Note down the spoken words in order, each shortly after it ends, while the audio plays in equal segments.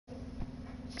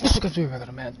Let's look after I got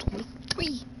a Madden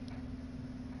 23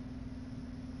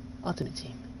 Ultimate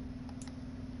Team.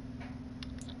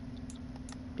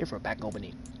 Here for a pack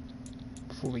opening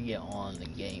before we get on the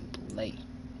gameplay.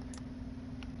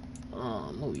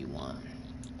 Movie one.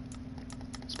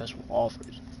 Special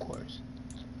offers, of course.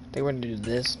 They were gonna do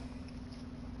this,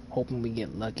 hoping we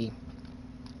get lucky,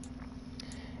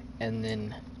 and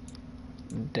then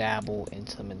dabble in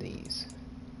some of these.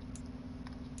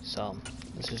 So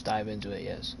let's just dive into it.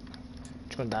 Yes,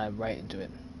 just gonna dive right into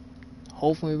it.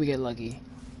 Hopefully we get lucky.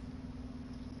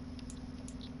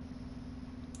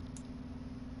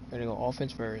 We're gonna go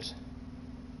offense first.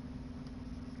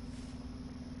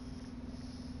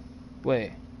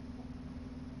 Wait.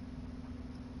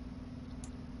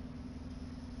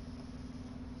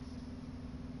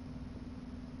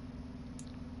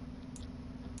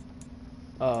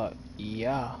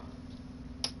 Yeah.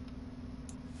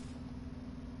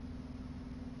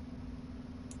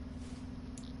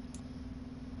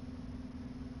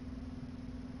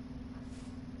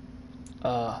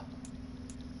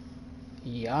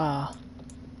 Yeah.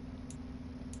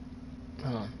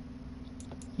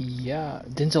 Yeah.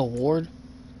 Denzel Ward?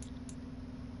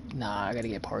 Nah, I gotta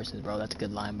get Parsons, bro. That's a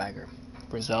good linebacker.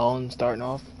 For zone, starting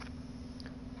off.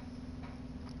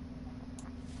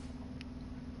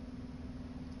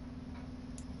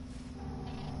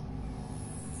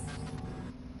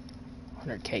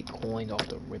 100K coins off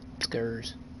the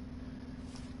Ripskers.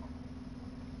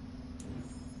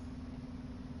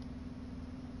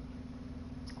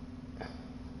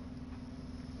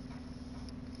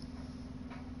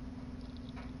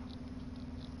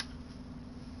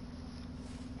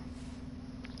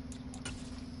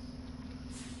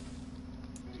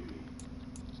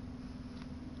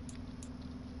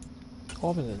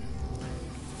 Open it.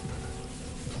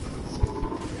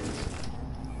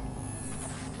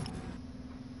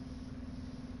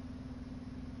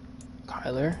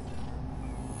 Kyler.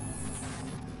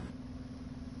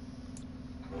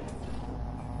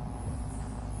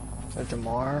 So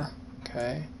Jamar.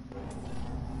 Okay.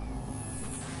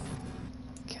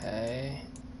 Okay.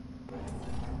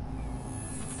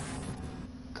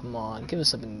 Come on, give us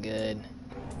something good.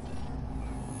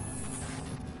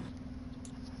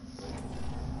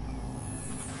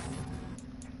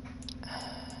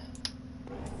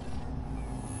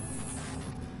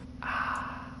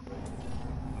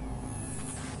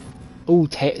 Ooh,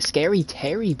 Scary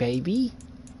Terry, baby.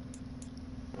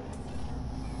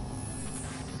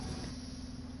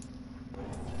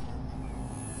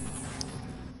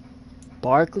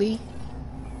 Barkley.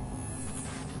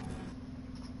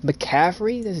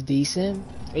 McCaffrey, that's decent.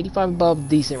 85 above,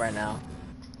 decent right now.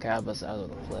 Okay, I was gonna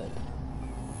flip.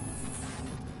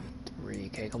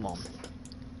 3K, come on.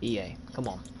 EA, come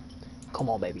on. Come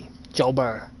on, baby. Joe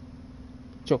Burr.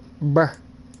 Joe Burr.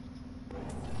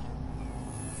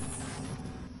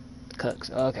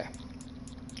 Cooks, okay.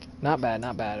 Not bad,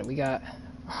 not bad. We got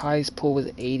highest pull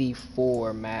was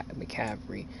 84, Matt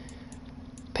McCaffrey.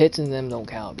 Pitts and them don't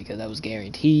count because that was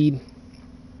guaranteed.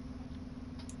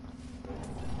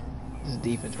 This is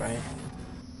defense, right?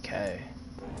 Okay.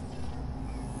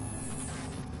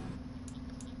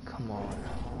 Come on.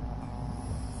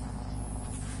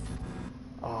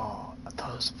 Oh, I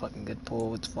thought it was a fucking good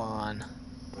pull. It's fine.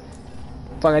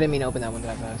 Fuck, I didn't mean to open that one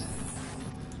that fast.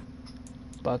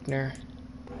 Buckner.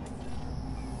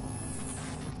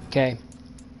 Okay.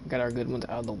 Got our good ones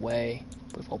out of the way.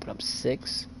 We've opened up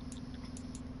 6.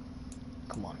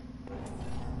 Come on.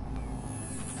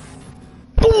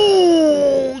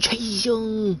 Oh, Chase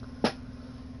Young.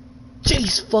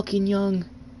 Chase fucking Young.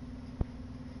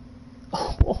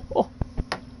 Oh.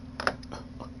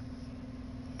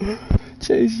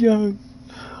 Chase Young.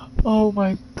 Oh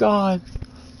my god.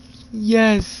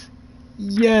 Yes.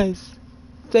 Yes.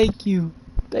 Thank you.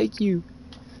 Thank you.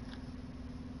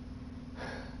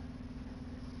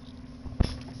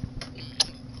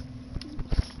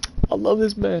 I love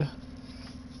this man.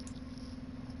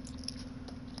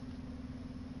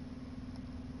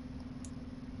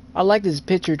 I like this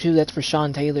picture too. That's for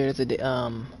Sean Taylor. That's a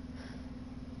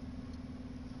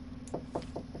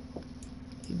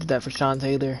he did that for Sean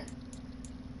Taylor.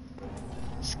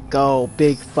 Let's go,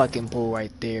 big fucking pull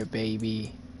right there,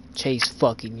 baby. Chase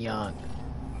fucking Young.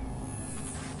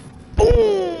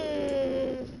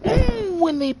 Ooh,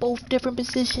 when they both different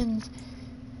positions.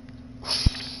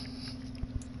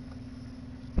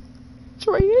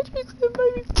 Trey Hendrickson,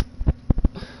 baby.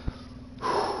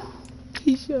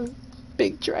 Chase Young,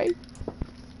 big Trey.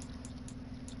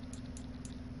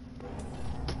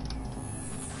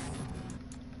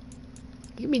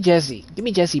 Give me Jesse. Give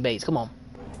me Jesse Bates. Come on.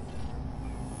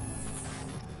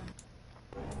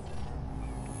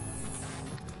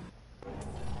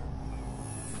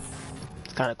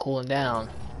 It's kind of cooling down.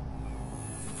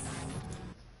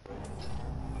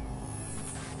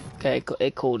 Okay,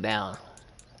 it cooled down.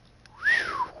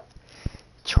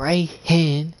 Trey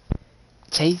Hen,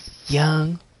 Chase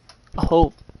Young.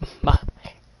 Oh my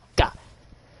God.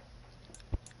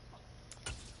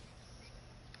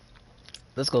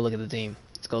 Let's go look at the team.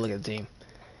 Let's go look at the team.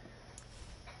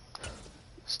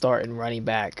 Starting running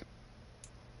back.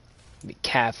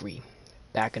 McCaffrey.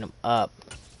 Backing him up.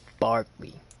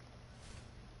 Barkley.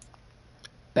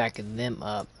 Backing them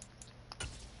up.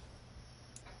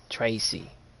 Tracy.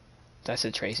 That's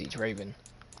a Tracy. Traven.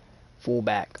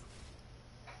 Fullback.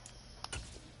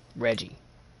 Reggie.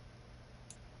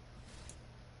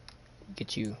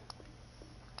 Get you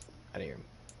out of here.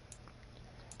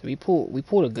 We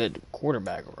pulled a good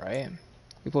quarterback, right?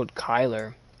 We pulled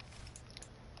Kyler.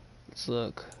 Let's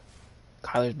look.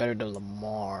 Kyler's better than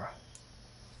Lamar.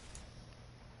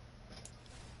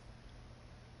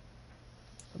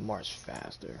 Lamar's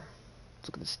faster. Let's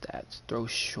look at the stats. Throw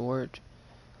short.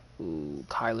 Ooh,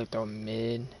 Kyler throw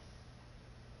mid.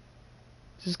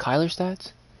 Is this Kyler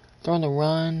stats? Throw on the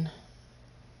run.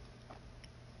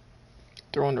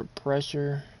 Throw under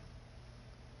pressure.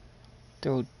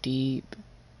 Throw deep.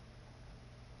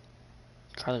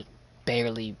 Kyler's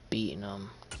barely beating him.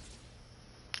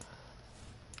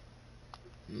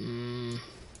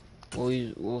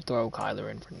 We'll throw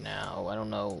Kyler in for now. I don't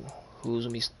know who's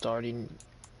gonna be starting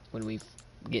when we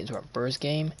get into our first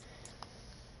game.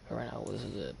 But right now, this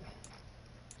is it.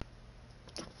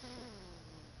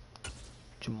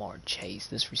 Jamar Chase.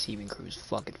 This receiving crew is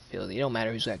fucking filthy. It don't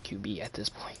matter who's got QB at this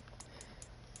point.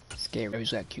 Scary.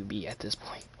 Who's got QB at this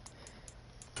point?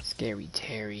 Scary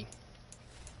Terry.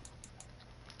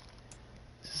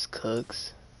 This is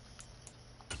Cooks.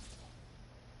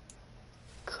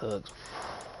 Cooks.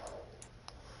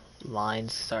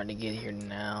 Line's starting to get here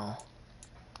now.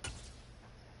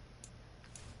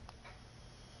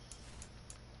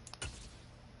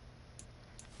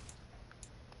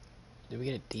 Did we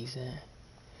get a decent?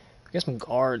 We got some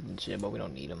guards and shit, but we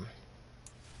don't need them.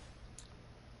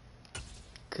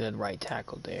 Good right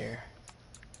tackle there.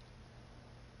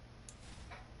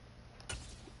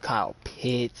 Kyle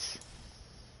Pitts.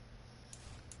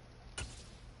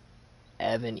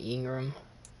 Evan Ingram.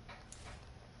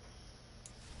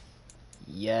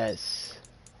 Yes.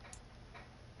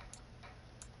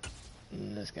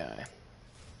 And this guy.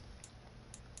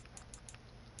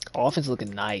 Offense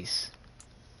looking nice.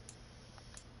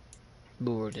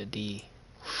 Booer to D.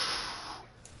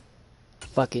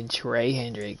 Fucking Trey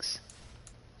Hendricks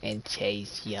and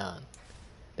Chase Young.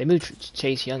 They moved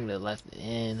Chase Young to the left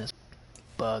end.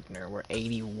 Buckner. We're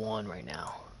 81 right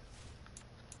now.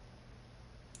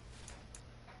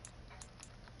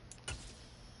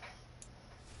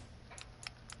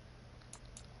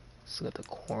 Let's look at the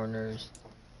corners.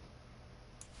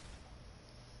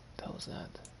 What was that?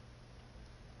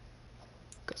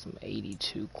 Got some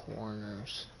 82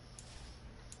 corners.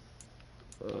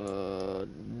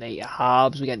 Nate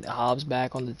Hobbs. We got Hobbs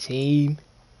back on the team.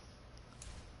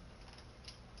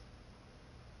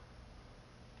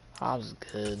 Hobbs is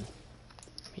good.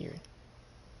 Here.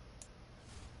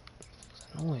 What's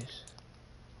that noise?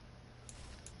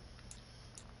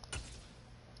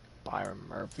 Byron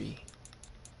Murphy.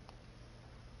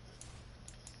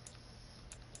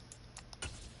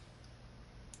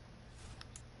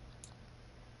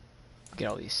 Get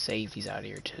all these safeties out of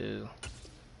here too.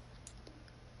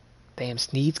 Damn,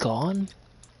 Snead's gone.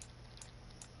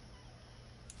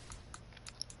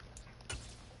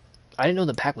 I didn't know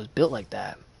the pack was built like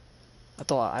that.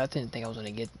 I didn't think I was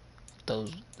gonna get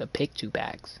the pick 2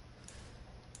 packs.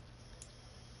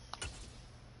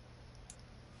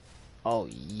 Oh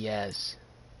yes.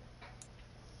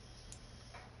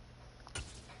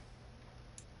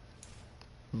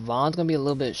 Vaughn's gonna be a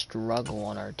little bit struggle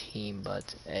on our team,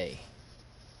 but hey.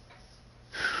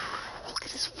 Look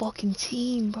at this fucking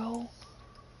team, bro.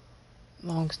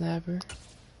 Long snapper.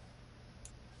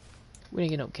 We didn't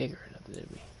get no kicker or nothing, did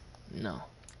we? No.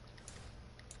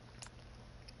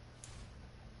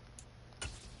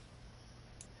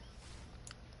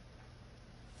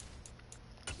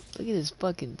 Look at this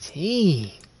fucking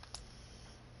team.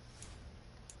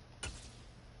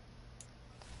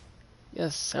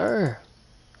 Yes, sir.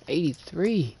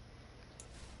 83.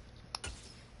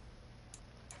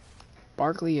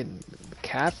 Barkley and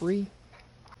McCaffrey.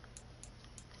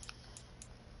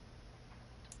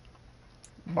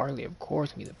 Barkley, of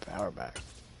course, can be the power back.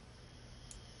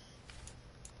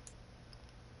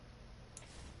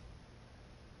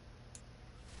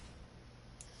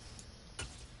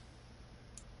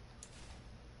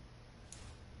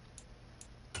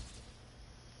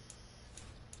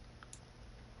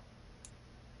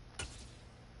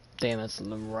 Damn, that's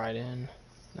right in.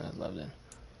 No, that's left in.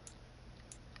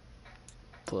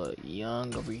 Put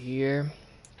Young over here.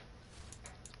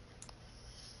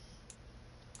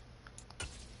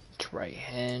 Trey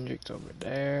Hendricks over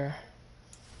there.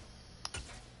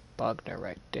 Buckner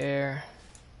right there.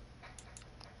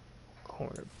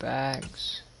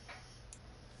 Cornerbacks.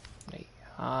 Nate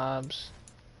Hobbs.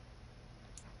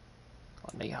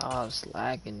 Oh, Nate Hobbs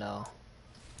slacking though.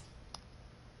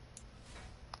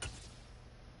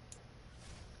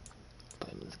 But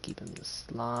let's keep him in the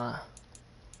slot.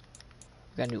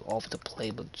 We got a new offensive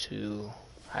playbook too.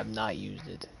 I have not used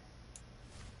it.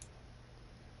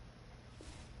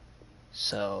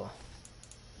 So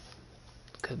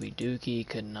could be Dookie,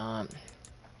 could not.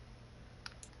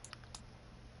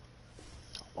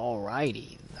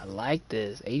 Alrighty, I like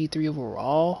this. 83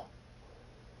 overall.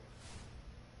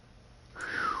 Whew.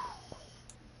 I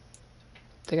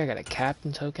think I got a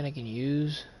captain token I can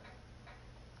use.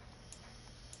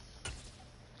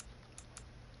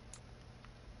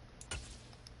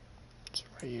 It's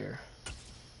right here.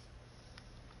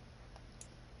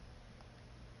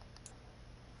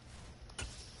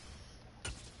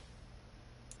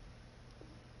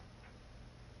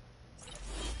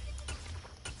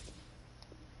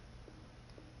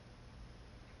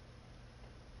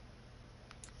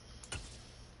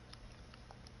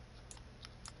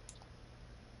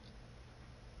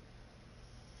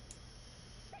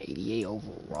 .88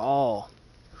 overall.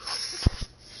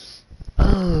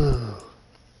 Oh.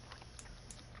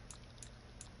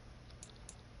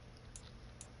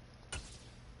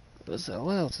 What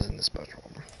else is in the special?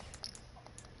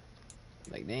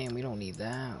 Like, damn, we don't need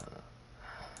that.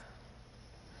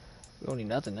 We don't need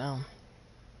nothing now.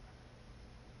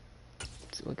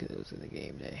 Let's look at those in the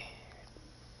game day.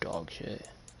 Dog shit.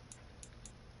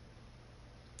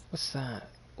 What's that?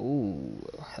 Ooh,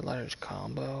 headliners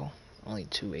combo. Only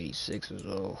 286 as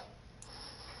well.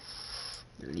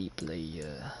 Elite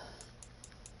player.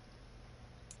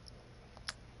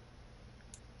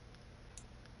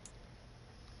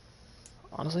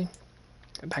 Honestly,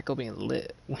 the pack opening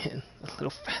lit went a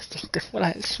little faster than what I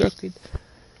expected.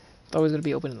 Thought it was gonna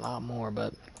be opening a lot more,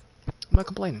 but I'm not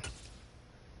complaining.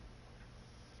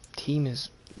 Team is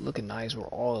looking nice. We're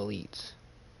all elites.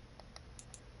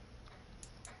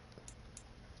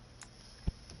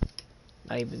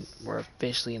 Not even, we're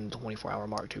officially in the 24-hour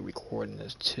mark to recording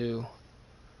this too.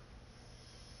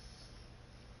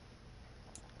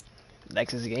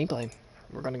 Next is the gameplay.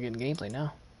 We're gonna get in gameplay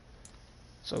now.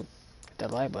 So hit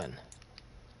that like button.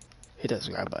 Hit that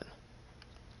subscribe button.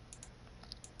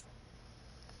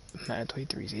 Madden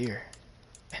 23 is here.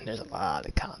 And there's a lot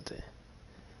of content.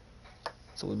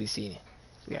 So we'll be seeing it.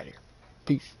 We out here.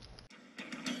 Peace.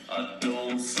 I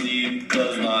don't sleep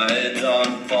cause my head's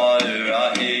on fire.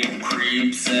 I hate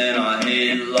creeps and I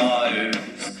hate liars.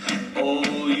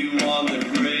 Oh, you want the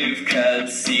grave cat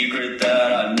secret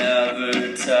that I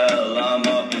never tell. I'm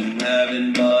up in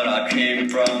heaven but I came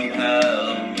from hell.